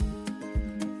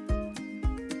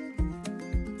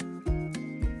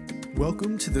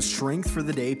Welcome to the Strength for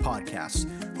the Day podcast,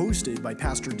 hosted by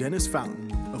Pastor Dennis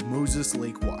Fountain of Moses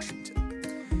Lake,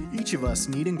 Washington. Each of us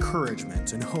need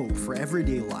encouragement and hope for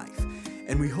everyday life,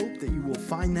 and we hope that you will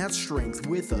find that strength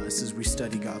with us as we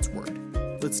study God's Word.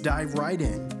 Let's dive right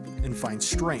in and find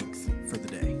strength for the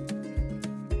day.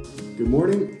 Good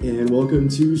morning, and welcome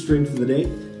to Strength for the Day.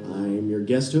 I'm your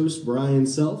guest host, Brian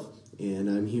Self, and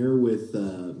I'm here with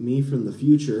me from the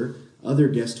future, other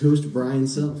guest host, Brian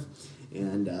Self.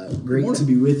 And great to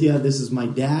be with you. This is my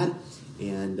dad,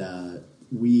 and I'm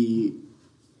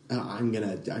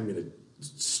gonna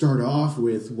start off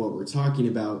with what we're talking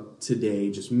about today,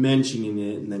 just mentioning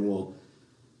it, and then we'll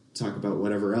talk about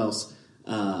whatever else.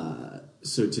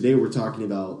 So today we're talking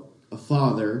about a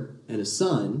father and a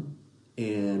son,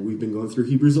 and we've been going through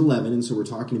Hebrews 11, and so we're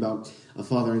talking about a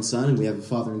father and son, and we have a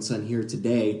father and son here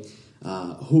today.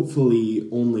 Hopefully,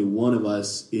 only one of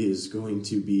us is going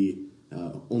to be.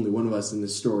 Only one of us in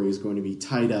this story is going to be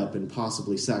tied up and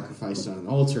possibly sacrificed on an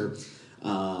altar.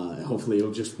 Hopefully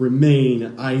it'll just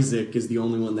remain Isaac is the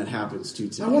only one that happens to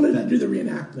today. I wanted to do the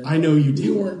reenactment. I know you did.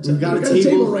 You weren't. We've got a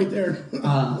table right there.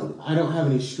 I don't have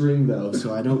any string, though,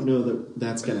 so I don't know that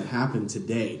that's going to happen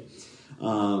today.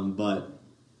 But,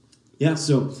 yeah,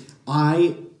 so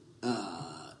I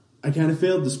kind of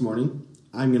failed this morning.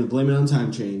 I'm going to blame it on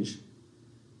time change.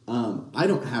 I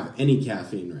don't have any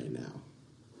caffeine right now.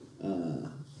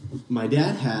 My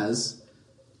dad has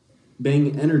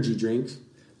Bang energy drink.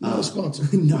 Not a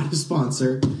sponsor. Not a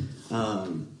sponsor.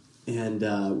 And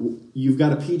you've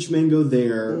got a peach mango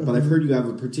there, but I've heard you have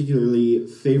a particularly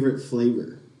favorite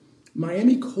flavor.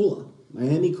 Miami Cola.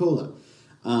 Miami Cola.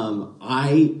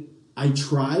 I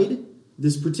tried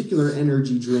this particular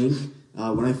energy drink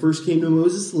when I first came to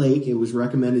Moses Lake. It was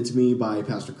recommended to me by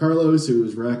Pastor Carlos. It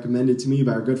was recommended to me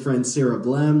by our good friend Sarah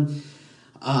Blem.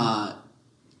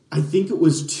 I think it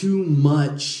was too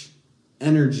much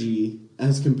energy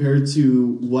as compared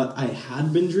to what I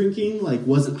had been drinking, like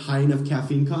wasn't high enough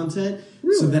caffeine content.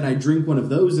 Really? So then I drink one of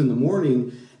those in the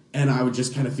morning, and I would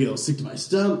just kind of feel sick to my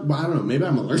stomach. Well, I don't know, maybe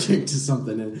I'm allergic to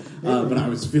something, but I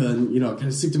was feeling, kind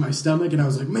of sick to my stomach, and I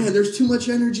was like, man, there's too much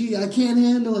energy, I can't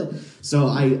handle it. So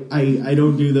I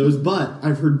don't do those, but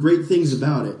I've heard great things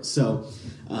about it. So,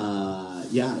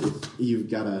 if you've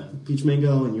got a peach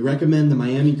mango and you recommend the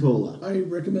Miami Cola. I highly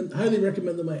recommend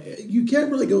the Miami. You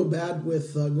can't really go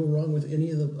wrong with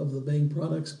any of the Bang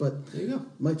products, but there you go.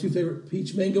 My two favorite,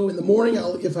 peach mango in the morning.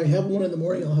 If I have one in the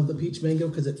morning, I'll have the peach mango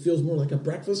because it feels more like a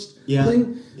breakfast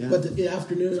thing. Yeah. But in the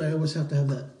afternoon, I always have to have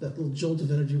that little jolt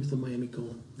of energy with the Miami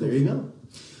Cola. There you go.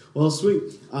 Well, sweet.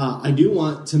 I do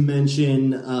want to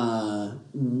mention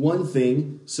one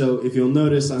thing. So if you'll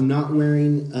notice, I'm not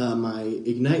wearing my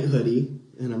Ignite hoodie,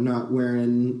 and I'm not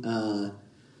wearing, I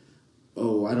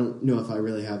don't know if I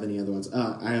really have any other ones.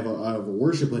 I have a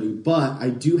worship hoodie, but I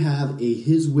do have a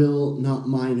His Will, Not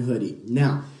Mine hoodie.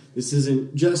 Now, this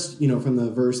isn't just, from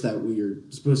the verse that we are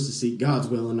supposed to seek God's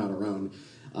will and not our own.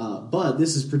 But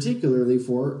this is particularly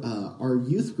for our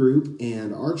youth group,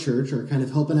 and our church are kind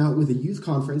of helping out with a youth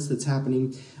conference that's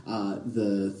happening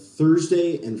the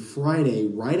Thursday and Friday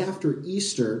right after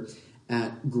Easter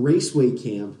at Graceway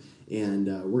Camp, and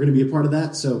we're going to be a part of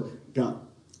that. So got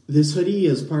this hoodie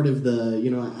as part of the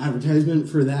advertisement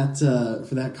for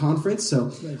that conference.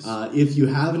 So nice. If you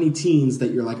have any teens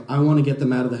that you're like, I want to get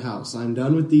them out of the house, I'm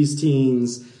done with these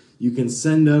teens, you can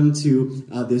send them to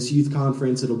this youth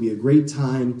conference. It'll be a great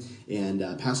time. And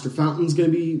Pastor Fountain's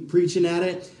going to be preaching at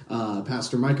it.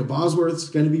 Pastor Micah Bosworth's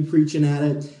going to be preaching at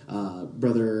it.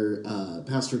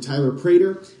 Pastor Tyler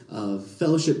Prater of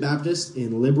Fellowship Baptist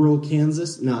in Liberal,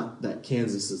 Kansas. Not that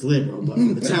Kansas is liberal, but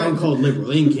the town called Liberal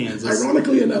in Kansas.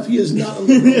 Ironically enough, he is not a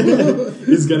liberal.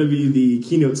 Is going to be the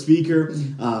keynote speaker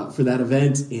for that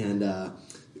event. And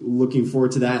looking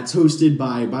forward to that. It's hosted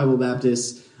by Bible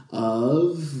Baptists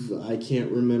I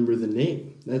can't remember the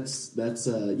name.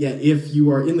 If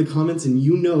you are in the comments and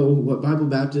you know what Bible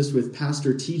Baptist with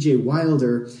Pastor TJ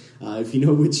Wilder, if you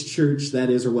know which church that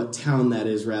is or what town that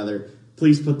is rather,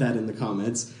 please put that in the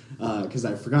comments because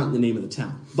I've forgotten the name of the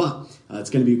town. But it's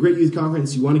going to be a great youth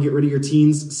conference. You want to get rid of your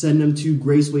teens, send them to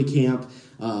Graceway Camp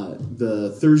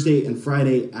the Thursday and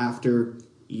Friday after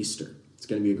Easter. It's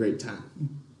going to be a great time.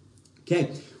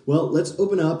 Okay, well, let's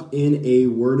open up in a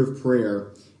word of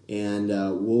prayer. And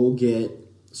we'll get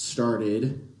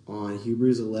started on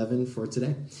Hebrews 11 for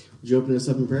today. Would you open us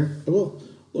up in prayer? I will.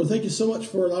 Lord, thank you so much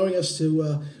for allowing us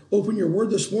to open your word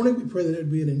this morning. We pray that it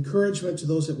would be an encouragement to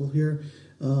those that will hear.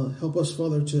 Help us,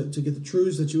 Father, to get the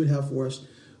truths that you would have for us.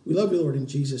 We love you, Lord, in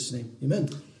Jesus' name. Amen.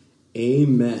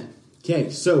 Amen. Okay,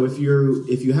 so if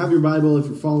you have your Bible, if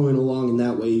you're following along in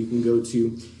that way, you can go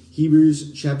to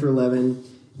Hebrews chapter 11,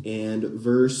 and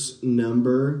verse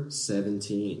number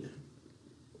 17.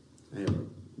 I have a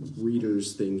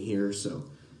reader's thing here, so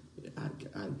I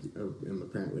am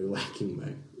apparently lacking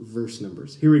my verse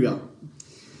numbers. Here we go.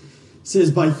 It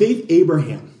says, "By faith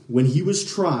Abraham, when he was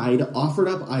tried, offered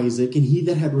up Isaac, and he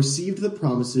that had received the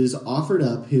promises offered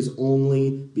up his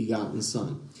only begotten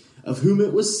son, of whom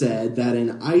it was said that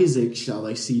in Isaac shall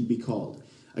thy seed be called,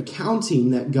 accounting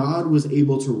that God was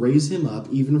able to raise him up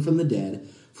even from the dead,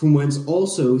 from whence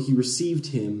also he received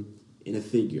him in a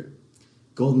figure."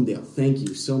 Goldendale, thank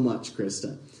you so much,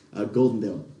 Krista.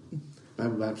 Goldendale,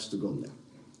 Bible Baptist of Goldendale.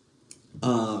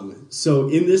 So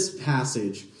in this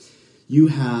passage, you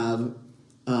have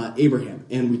Abraham.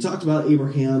 And we talked about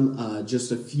Abraham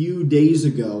just a few days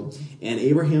ago. And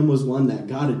Abraham was one that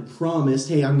God had promised,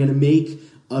 hey, I'm going to make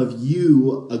of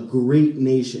you a great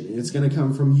nation. And it's going to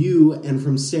come from you and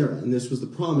from Sarah. And this was the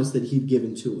promise that he'd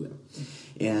given to them.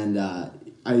 And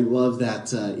I love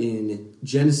that in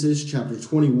Genesis chapter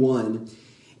 21,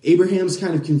 Abraham's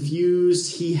kind of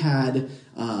confused. He had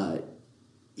a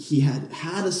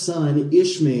son,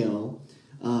 Ishmael,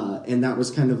 and that was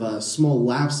kind of a small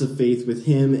lapse of faith with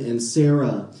him and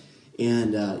Sarah.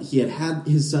 And he had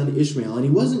his son Ishmael, and he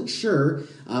wasn't sure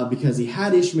because he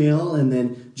had Ishmael, and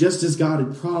then just as God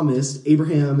had promised,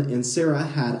 Abraham and Sarah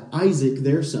had Isaac,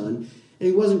 their son, and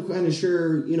he wasn't kind of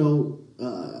sure,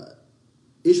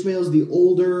 Ishmael's the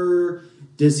older.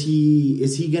 Is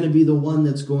he going to be the one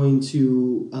that's going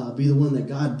to be the one that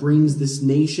God brings this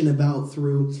nation about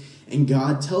through? And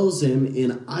God tells him,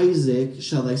 in Isaac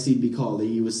shall thy seed be called.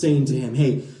 He was saying to him,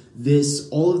 hey,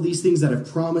 all of these things that I've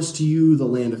promised to you, the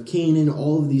land of Canaan,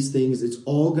 all of these things, it's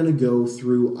all going to go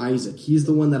through Isaac. He's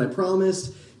the one that I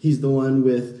promised. He's the one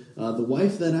with the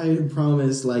wife that I had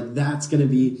promised. Like, that's going to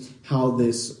be how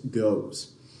this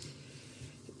goes.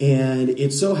 And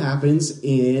it so happens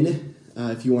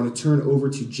if you want to turn over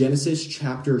to Genesis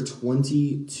chapter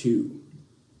 22.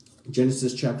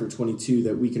 Genesis chapter 22,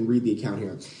 that we can read the account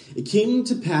here. "It came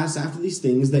to pass after these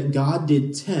things that God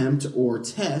did tempt or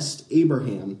test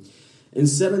Abraham, and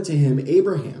said unto him,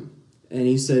 Abraham. And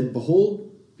he said,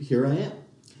 Behold, here I am.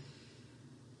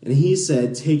 And he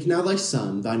said, Take now thy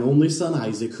son, thine only son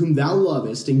Isaac, whom thou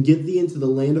lovest, and get thee into the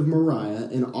land of Moriah,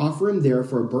 and offer him there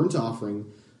for a burnt offering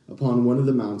upon one of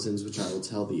the mountains which I will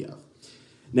tell thee of."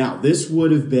 Now, this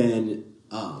would have been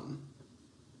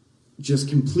just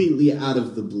completely out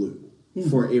of the blue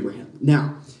for Abraham.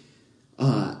 Now,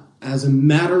 as a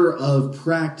matter of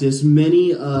practice,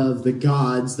 many of the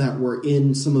gods that were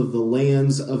in some of the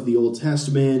lands of the Old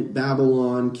Testament,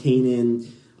 Babylon, Canaan,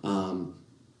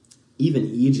 even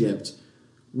Egypt,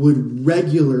 would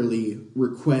regularly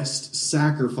request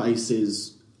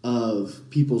sacrifices of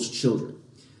people's children.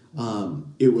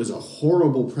 It was a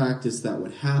horrible practice that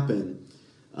would happen,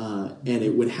 and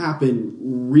it would happen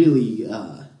really...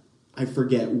 I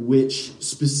forget which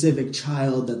specific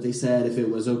child that they said, if it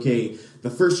was, okay, the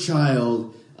first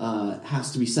child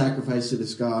has to be sacrificed to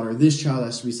this god, or this child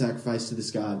has to be sacrificed to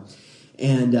this god.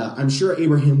 And I'm sure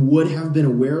Abraham would have been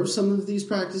aware of some of these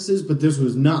practices, but this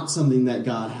was not something that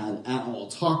God had at all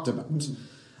talked about.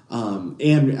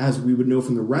 And as we would know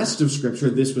from the rest of Scripture,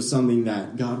 this was something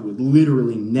that God would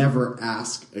literally never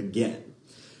ask again.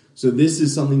 So this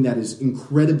is something that is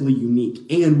incredibly unique,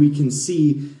 and we can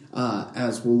see,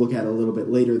 as we'll look at a little bit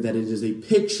later, that it is a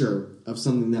picture of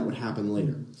something that would happen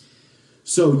later.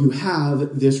 So you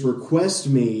have this request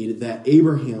made that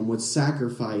Abraham would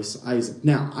sacrifice Isaac.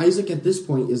 Now, Isaac at this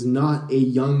point is not a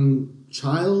young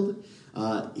child.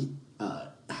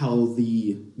 How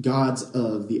the gods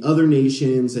of the other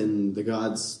nations and the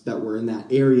gods that were in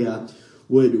that area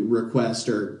would request,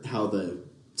 or how the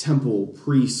temple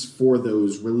priests for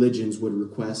those religions would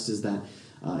request, is that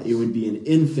it would be an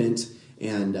infant,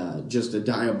 and just a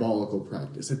diabolical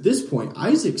practice. At this point,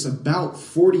 Isaac's about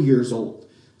 40 years old.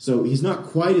 So he's not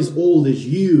quite as old as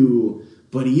you,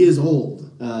 but he is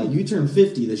old. You turned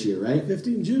 50 this year, right?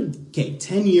 50 in June. Okay,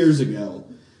 10 years ago,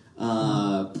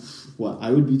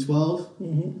 I would be 12?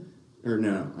 Mm-hmm. Or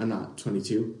no, I'm not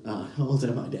 22. How old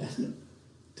am I, Dad?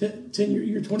 10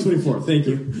 you're 24, thank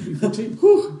you. You're 14.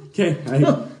 Okay,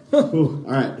 all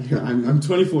right, here, I'm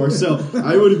 24, so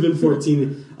I would have been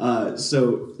 14.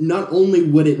 So not only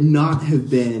would it not have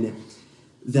been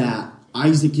that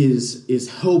Isaac is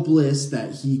helpless,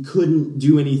 that he couldn't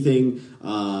do anything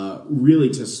really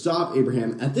to stop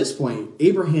Abraham. At this point,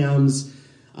 Abraham's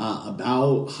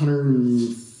about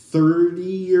 130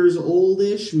 years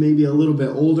old-ish, maybe a little bit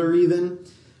older even.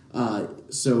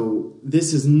 So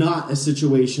this is not a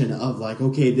situation of like,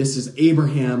 okay, this is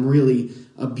Abraham really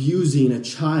abusing a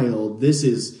child. This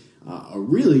is a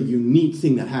really unique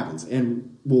thing that happens,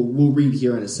 and we'll read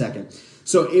here in a second.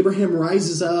 So Abraham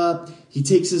rises up, he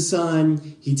takes his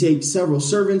son, he takes several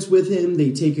servants with him,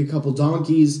 they take a couple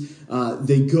donkeys,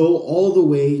 they go all the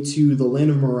way to the land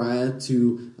of Moriah,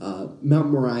 to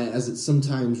Mount Moriah as it's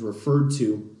sometimes referred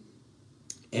to,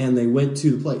 and they went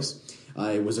to the place.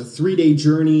 It was a 3-day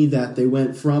journey that they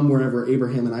went from wherever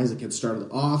Abraham and Isaac had started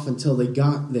off until they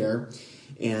got there,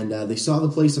 and they saw the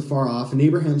place afar off, and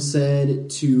Abraham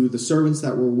said to the servants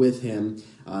that were with him,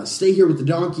 stay here with the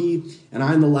donkey, and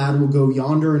I and the lad will go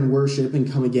yonder and worship and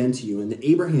come again to you. And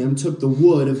Abraham took the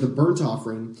wood of the burnt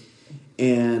offering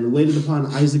and laid it upon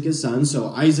Isaac his son. So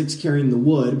Isaac's carrying the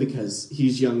wood because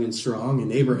he's young and strong,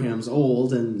 and Abraham's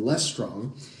old and less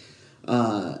strong.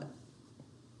 And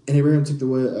Abraham took the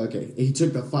wood, he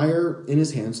took the fire in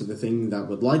his hand, so the thing that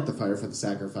would light the fire for the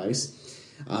sacrifice,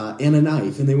 and a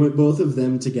knife, and they went both of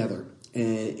them together.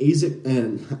 And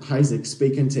Isaac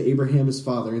spake unto Abraham his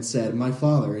father and said, my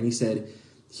father. And he said,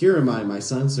 here am I, my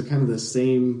son. So kind of the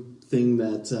same thing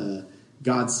that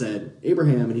God said,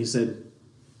 Abraham. And he said,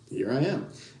 here I am.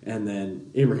 And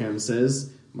then Abraham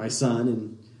says, my son.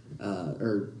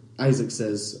 And Isaac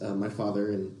says, my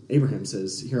father. And Abraham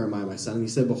says, here am I, my son. And he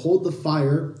said, behold the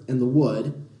fire and the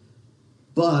wood,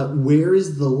 but where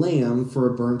is the lamb for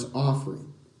a burnt offering?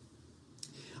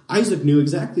 Isaac knew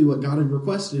exactly what God had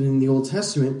requested in the Old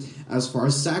Testament as far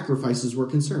as sacrifices were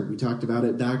concerned. We talked about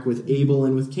it back with Abel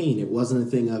and with Cain. It wasn't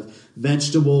a thing of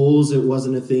vegetables. It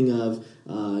wasn't a thing of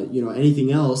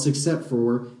anything else except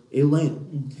for a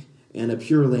lamb, and a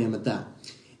pure lamb at that.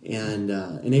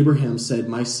 And Abraham said,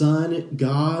 my son,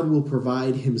 God will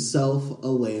provide himself a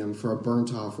lamb for a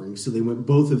burnt offering. So they went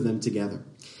both of them together.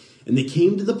 And they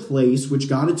came to the place which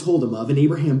God had told him of, and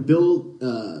Abraham built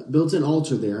an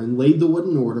altar there and laid the wood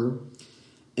in order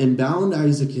and bound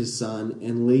Isaac his son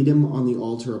and laid him on the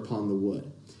altar upon the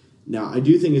wood. Now, I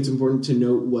do think it's important to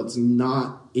note what's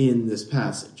not in this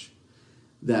passage,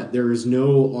 that there is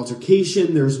no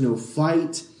altercation, there's no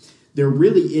fight. There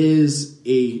really is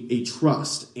a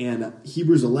trust, and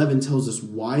Hebrews 11 tells us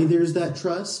why there's that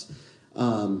trust.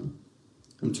 I'm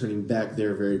turning back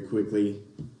there very quickly.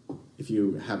 If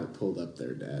you have it pulled up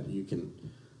there, Dad, you can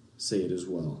say it as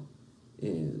well.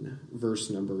 In verse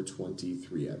number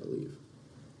 23, I believe.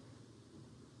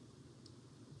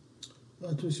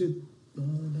 No.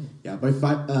 Yeah, by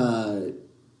five.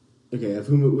 Of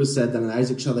whom it was said that in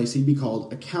Isaac shall thy seed be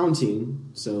called, accounting.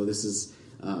 So this is,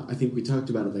 I think we talked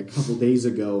about it a couple days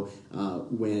ago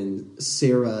when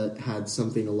Sarah had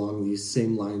something along these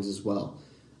same lines as well.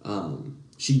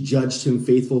 She judged him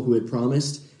faithful who had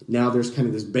promised. Now there's kind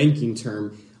of this banking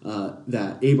term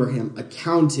that Abraham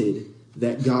accounted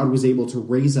that God was able to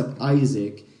raise up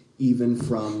Isaac even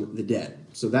from the dead.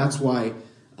 So that's why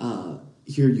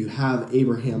here you have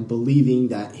Abraham believing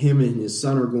that him and his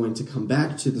son are going to come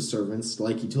back to the servants,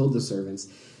 like he told the servants,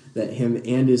 that him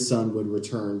and his son would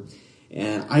return.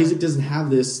 And Isaac doesn't have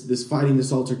this fighting,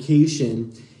 this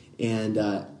altercation, and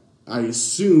I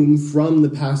assume from the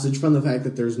passage, from the fact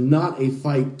that there's not a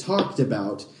fight talked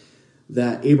about,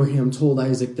 that Abraham told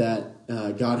Isaac that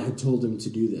God had told him to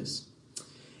do this.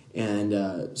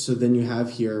 And so then you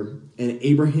have here, and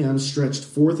Abraham stretched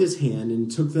forth his hand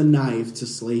and took the knife to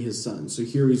slay his son. So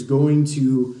here he's going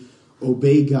to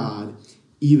obey God,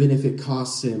 even if it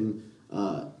costs him.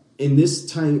 In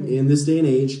this time, in this day and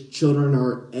age, children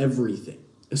are everything,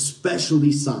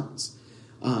 especially sons.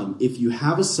 If you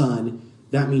have a son,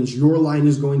 that means your line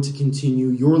is going to continue.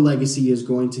 Your legacy is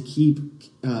going to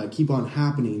keep on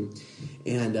happening.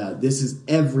 And this is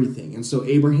everything. And so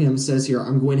Abraham says here,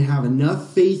 I'm going to have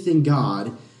enough faith in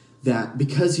God that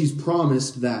because he's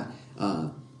promised that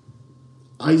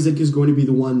Isaac is going to be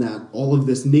the one that all of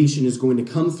this nation is going to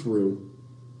come through,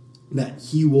 that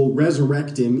he will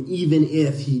resurrect him even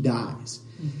if he dies.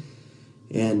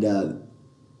 Mm-hmm. And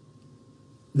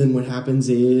then what happens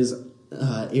is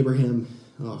Abraham...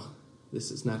 this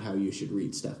is not how you should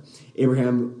read stuff.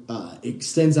 Abraham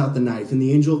extends out the knife, and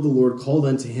the angel of the Lord called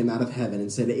unto him out of heaven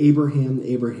and said, Abraham,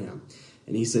 Abraham.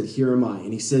 And he said, Here am I.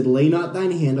 And he said, Lay not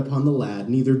thine hand upon the lad,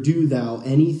 neither do thou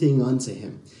anything unto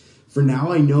him. For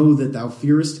now I know that thou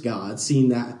fearest God, seeing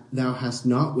that thou hast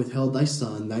not withheld thy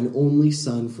son, thine only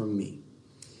son, from me.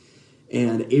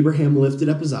 And Abraham lifted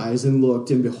up his eyes and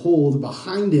looked, and behold,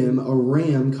 behind him a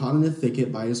ram caught in a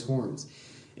thicket by his horns.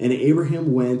 And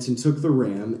Abraham went and took the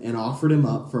ram and offered him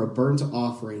up for a burnt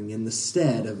offering in the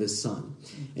stead of his son.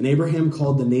 And Abraham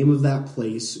called the name of that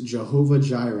place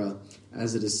Jehovah-Jireh,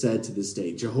 as it is said to this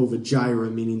day. Jehovah-Jireh,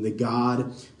 meaning the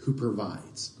God who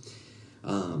provides.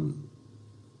 And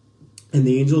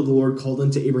the angel of the Lord called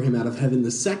unto Abraham out of heaven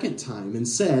the second time and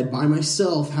said, By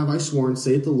myself have I sworn,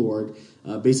 saith the Lord.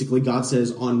 Basically, God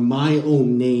says, on my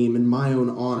own name and my own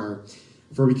honor,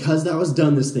 For because thou hast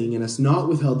done this thing, and hast not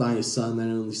withheld thy son,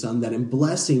 thine only son, that in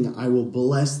blessing I will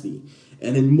bless thee,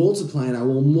 and in multiplying I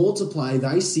will multiply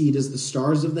thy seed as the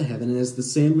stars of the heaven, and as the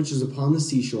sand which is upon the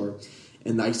seashore.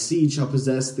 And thy seed shall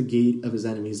possess the gate of his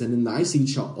enemies, and in thy seed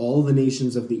shall all the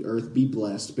nations of the earth be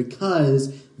blessed,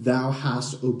 because thou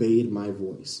hast obeyed my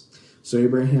voice. So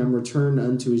Abraham returned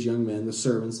unto his young men, the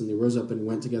servants, and they rose up and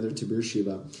went together to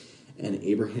Beersheba, and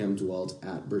Abraham dwelt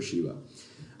at Beersheba.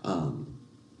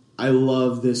 I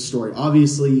love this story.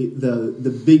 Obviously,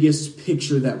 the biggest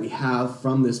picture that we have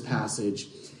from this passage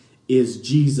is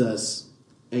Jesus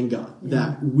and God. Mm-hmm.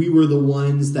 That we were the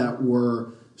ones that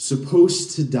were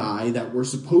supposed to die, that were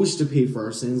supposed to pay for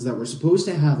our sins, that were supposed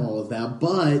to have all of that,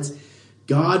 but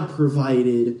God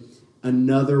provided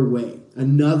another way,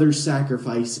 another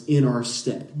sacrifice in our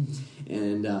stead.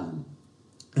 Mm-hmm.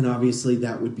 And obviously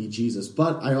that would be Jesus.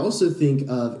 But I also think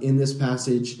of, in this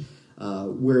passage,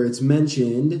 where it's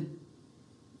mentioned,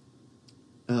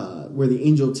 where the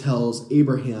angel tells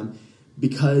Abraham,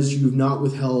 because you've not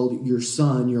withheld your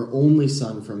son, your only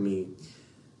son, from me,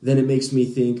 then it makes me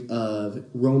think of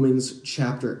Romans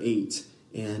chapter 8,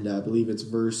 and I believe it's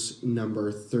verse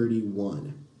number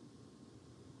 31.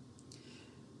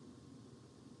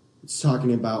 It's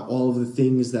talking about all of the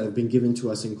things that have been given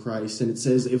to us in Christ, and it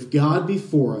says, if God be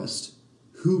for us,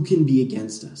 who can be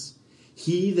against us?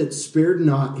 He that spared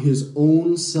not his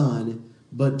own son,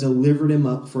 but delivered him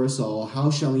up for us all,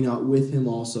 how shall he not with him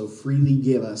also freely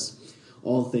give us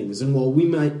all things? And while we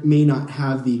may not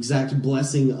have the exact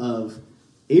blessing of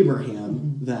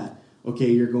Abraham, that, okay,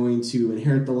 you're going to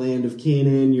inherit the land of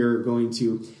Canaan, you're going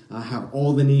to have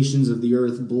all the nations of the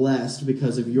earth blessed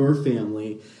because of your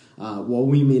family, while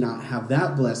we may not have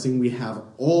that blessing, we have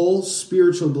all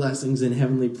spiritual blessings in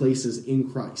heavenly places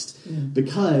in Christ. Yeah.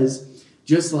 Because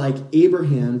just like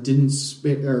Abraham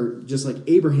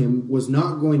was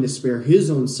not going to spare his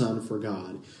own son for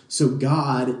God, so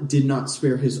God did not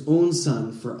spare his own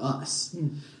son for us.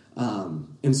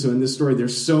 And so in this story,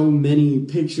 there's so many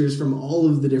pictures from all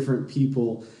of the different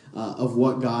people of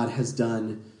what God has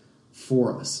done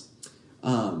for us.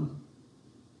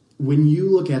 When you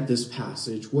look at this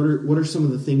passage, what are some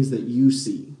of the things that you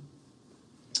see?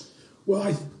 Well,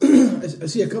 I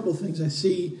see a couple of things. I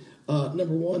see, number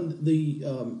one,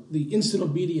 the instant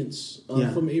obedience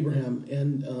from Abraham,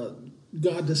 and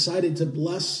God decided to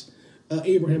bless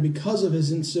Abraham because of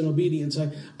his instant obedience.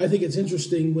 I think it's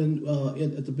interesting when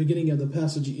at the beginning of the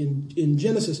passage in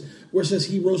Genesis where it says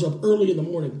he rose up early in the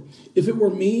morning. If it were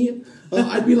me,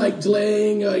 I'd be like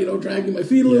delaying, dragging my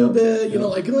feet a little bit,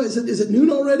 is it noon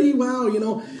already?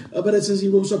 Wow, but it says he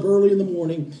rose up early in the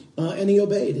morning and he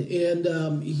obeyed, and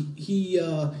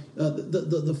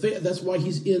that's why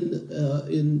he's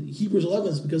in Hebrews 11,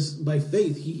 is because by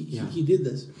faith he did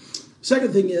this.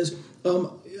 Second thing is,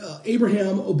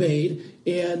 Abraham obeyed,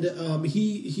 and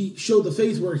he showed the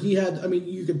faith where he had. I mean,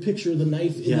 you could picture the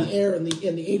knife in the air and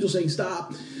the angel saying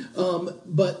stop.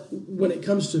 But when it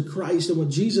comes to Christ and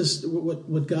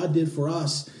what God did for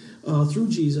us through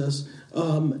Jesus,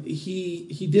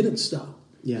 he didn't stop.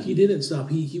 Yeah. He didn't stop.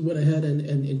 He went ahead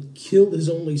and killed his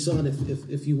only son,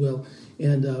 if you will,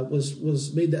 and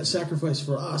was made that sacrifice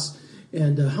for us.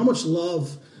 And how much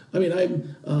love! I mean,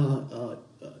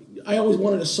 I always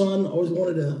wanted a son, always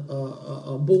wanted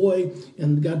a boy,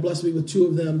 and God blessed me with two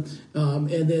of them.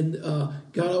 And then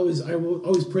I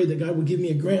always prayed that God would give me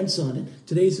a grandson. And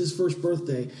today's his first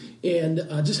birthday. And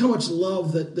just how much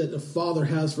love that a father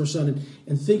has for a son.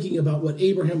 And thinking about what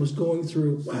Abraham was going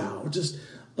through, wow, just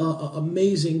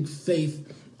amazing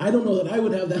faith. I don't know that I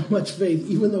would have that much faith,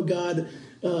 even though God...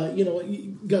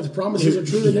 God's promises are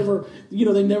true. They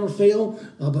never fail.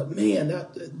 But man,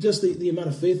 that just the amount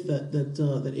of faith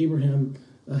that Abraham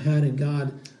had in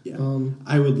God. Yeah.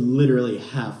 I would literally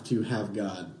have to have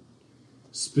God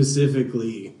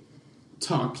specifically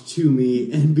talk to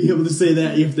me and be able to say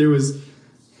that if there was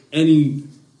any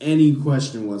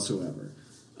question whatsoever.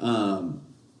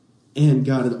 And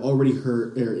God had already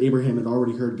Abraham had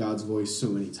already heard God's voice so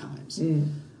many times.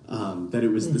 That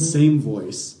it was the same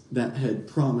voice that had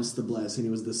promised the blessing. It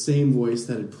was the same voice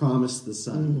that had promised the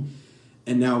son.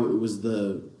 And now it was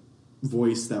the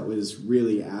voice that was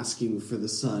really asking for the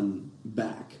son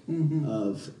back.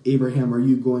 Of, Abraham, are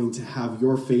you going to have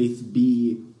your faith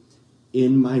be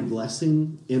in my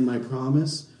blessing, in my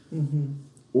promise?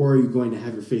 Or are you going to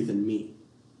have your faith in me?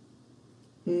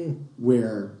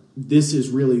 Where this is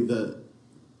really the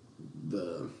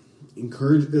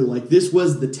encouragement, like this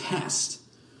was the test.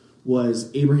 Was,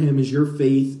 Abraham, is your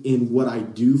faith in what I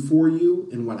do for you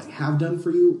and what I have done for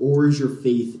you, or is your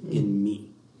faith in me?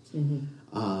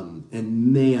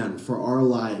 And man, for our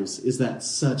lives, is that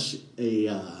such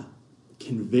a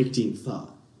convicting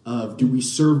thought of, do we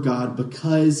serve God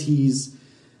because he's,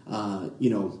 I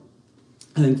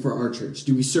think for our church,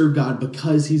 do we serve God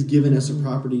because he's given us a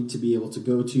property to be able to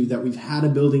go to, that we've had a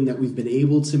building that we've been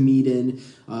able to meet in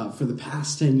for the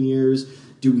past 10 years?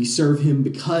 Do we serve him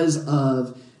because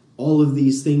of all of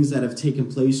these things that have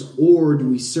taken place, or do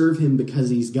we serve him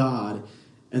because he's God,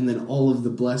 and then all of the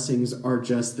blessings are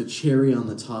just the cherry on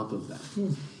the top of that?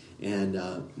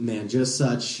 And just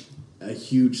such a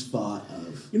huge thought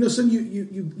of... Son,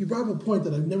 you brought up a point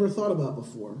that I've never thought about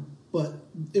before, but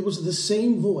it was the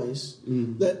same voice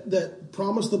that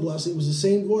promised the blessing. It was the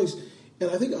same voice.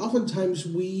 And I think oftentimes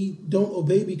we don't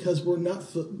obey because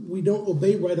we don't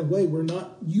obey right away. We're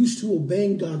not used to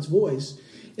obeying God's voice.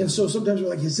 And so sometimes we're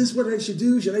like, is this what I should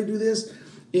do? Should I do this?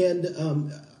 And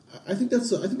I think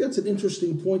that's an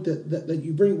interesting point that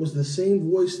you bring. It was the same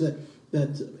voice that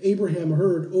Abraham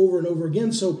heard over and over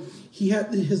again. So he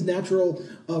had his natural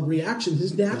reaction.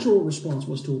 His natural response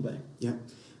was to obey. Yeah,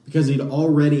 because he'd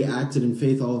already acted in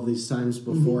faith all of these times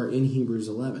before in Hebrews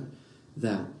 11.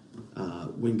 That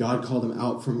when God called him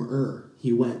out from Ur,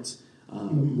 he went.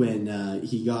 When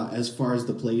he got as far as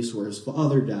the place where his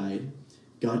father died,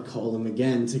 God called him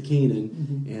again to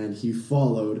Canaan, and he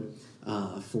followed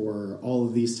for all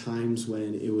of these times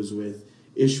when it was with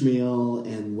Ishmael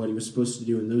and what he was supposed to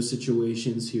do in those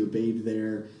situations. He obeyed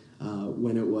there.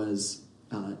 When it was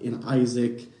in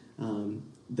Isaac,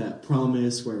 that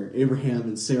promise where Abraham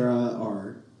and Sarah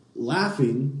are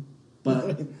laughing,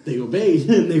 but they obeyed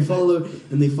and they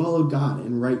followed God.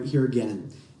 And right here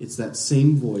again, it's that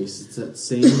same voice, it's that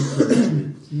same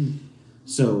encouragement.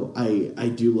 So I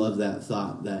do love that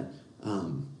thought that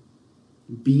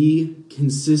be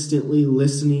consistently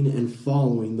listening and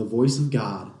following the voice of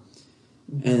God.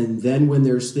 And then when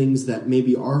there's things that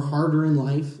maybe are harder in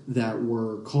life that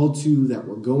we're called to, that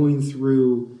we're going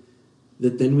through,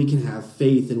 that then we can have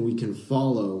faith and we can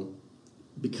follow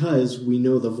because we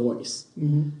know the voice.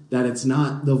 That it's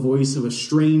not the voice of a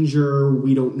stranger.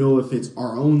 We don't know if it's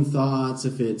our own thoughts,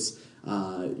 if it's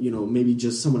maybe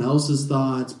just someone else's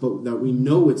thoughts, but that we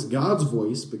know it's God's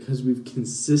voice because we've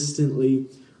consistently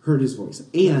heard his voice.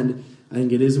 And I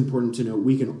think it is important to note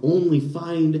we can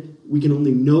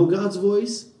only know God's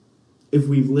voice if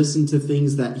we've listened to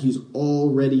things that he's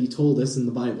already told us in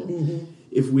the Bible.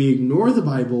 If we ignore the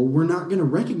Bible, we're not going to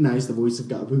recognize the voice of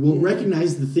God. We won't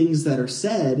recognize the things that are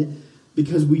said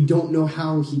because we don't know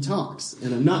how he talks.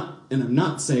 And I'm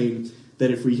not saying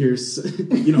that if we hear a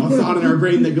thought in our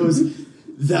brain that goes,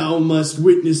 "Thou must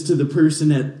witness to the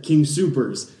person at King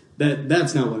Soopers,"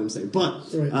 that's not what I'm saying.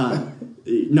 But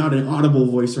not an audible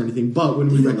voice or anything. But when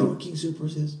we know what King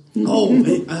Soopers is.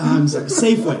 I'm sorry,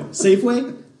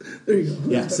 Safeway. There you go.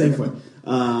 Yeah, Safeway.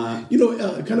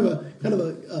 Kind of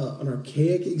an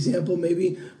archaic example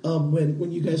maybe.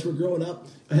 When you guys were growing up,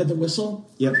 I had the whistle.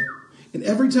 Yep. And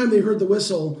every time they heard the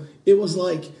whistle, it was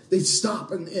like they'd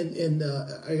stop. And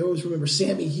I always remember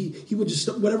Sammy. He would just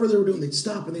stop, whatever they were doing, they'd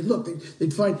stop and they'd look.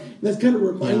 They'd find. And that kind of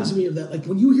reminds me of that. Like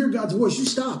when you hear God's voice, you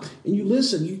stop and you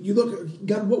listen. You look.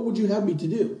 God, what would you have me to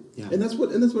do? Yeah. And that's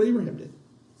what Abraham did.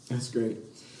 That's great.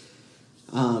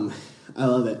 I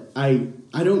love it. I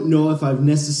don't know if I've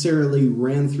necessarily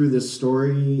ran through this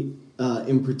story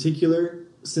in particular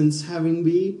since having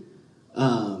B.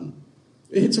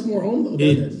 It hits more home, though,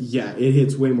 doesn't it? Yeah, it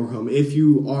hits way more home. If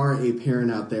you are a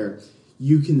parent out there,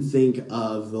 you can think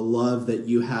of the love that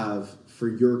you have for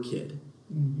your kid.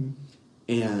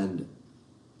 And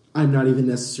I'm not even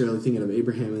necessarily thinking of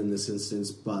Abraham in this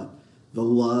instance, but the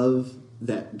love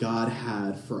that God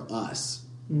had for us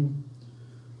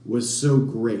was so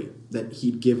great that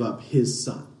he'd give up his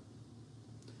son.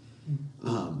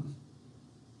 I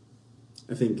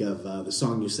think of the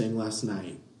song you sang last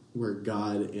night, where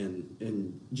God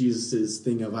and Jesus'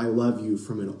 thing of "I love you"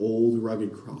 from an old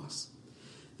rugged cross.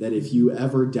 That if you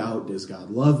ever doubt, does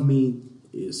God love me?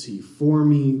 Is he for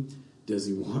me? Does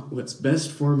he want what's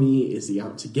best for me? Is he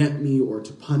out to get me or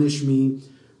to punish me?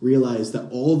 Realize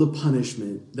that all the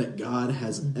punishment that God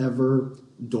has ever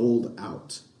doled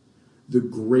out, the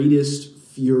greatest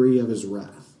fury of his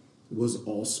wrath, was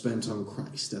all spent on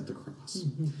Christ at the cross.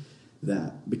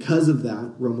 That because of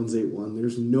that, Romans 8:1,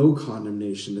 there's no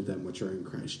condemnation to them which are in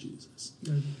Christ Jesus.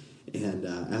 And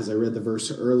as I read the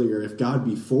verse earlier, if God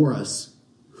be for us,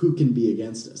 who can be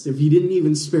against us? If he didn't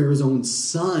even spare his own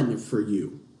son for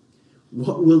you,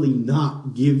 what will he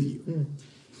not give you?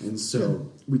 And so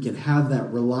we can have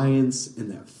that reliance and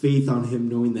that faith on him,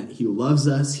 knowing that he loves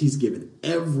us. He's given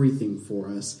everything for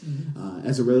us.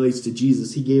 As it relates to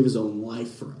Jesus, he gave his own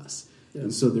life for us.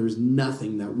 And so there's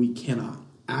nothing that we cannot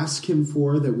ask him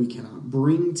for, that we cannot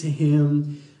bring to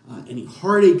him, any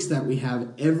heartaches that we have,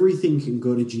 everything can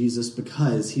go to Jesus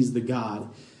because he's the God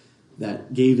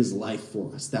that gave his life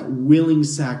for us, that willing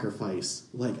sacrifice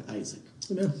like Isaac.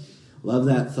 Amen. Love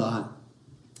that thought.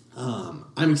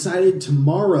 I'm excited.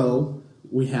 Tomorrow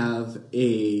we have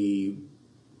a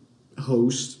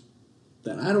host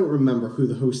that I don't remember who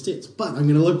the host is, but I'm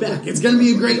going to look back. It's going to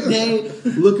be a great day.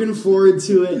 Looking forward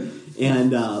to it.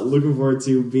 And looking forward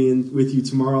to being with you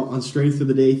tomorrow on Strength for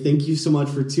the Day. Thank you so much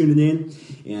for tuning in.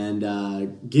 And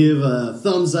give a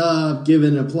thumbs up, give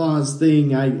an applause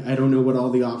thing. I don't know what all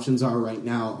the options are right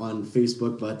now on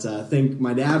Facebook, but thank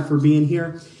my dad for being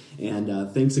here.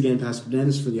 And thanks again, Pastor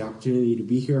Dennis, for the opportunity to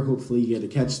be here. Hopefully you get to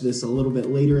catch this a little bit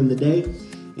later in the day.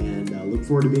 And look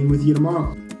forward to being with you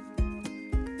tomorrow.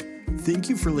 Thank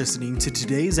you for listening to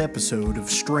today's episode of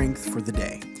Strength for the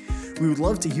Day. We would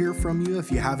love to hear from you.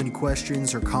 If you have any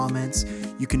questions or comments,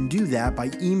 you can do that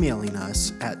by emailing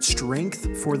us at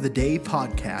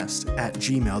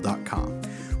strengthforthedaypodcast@gmail.com.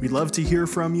 We'd love to hear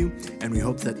from you, and we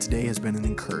hope that today has been an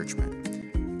encouragement.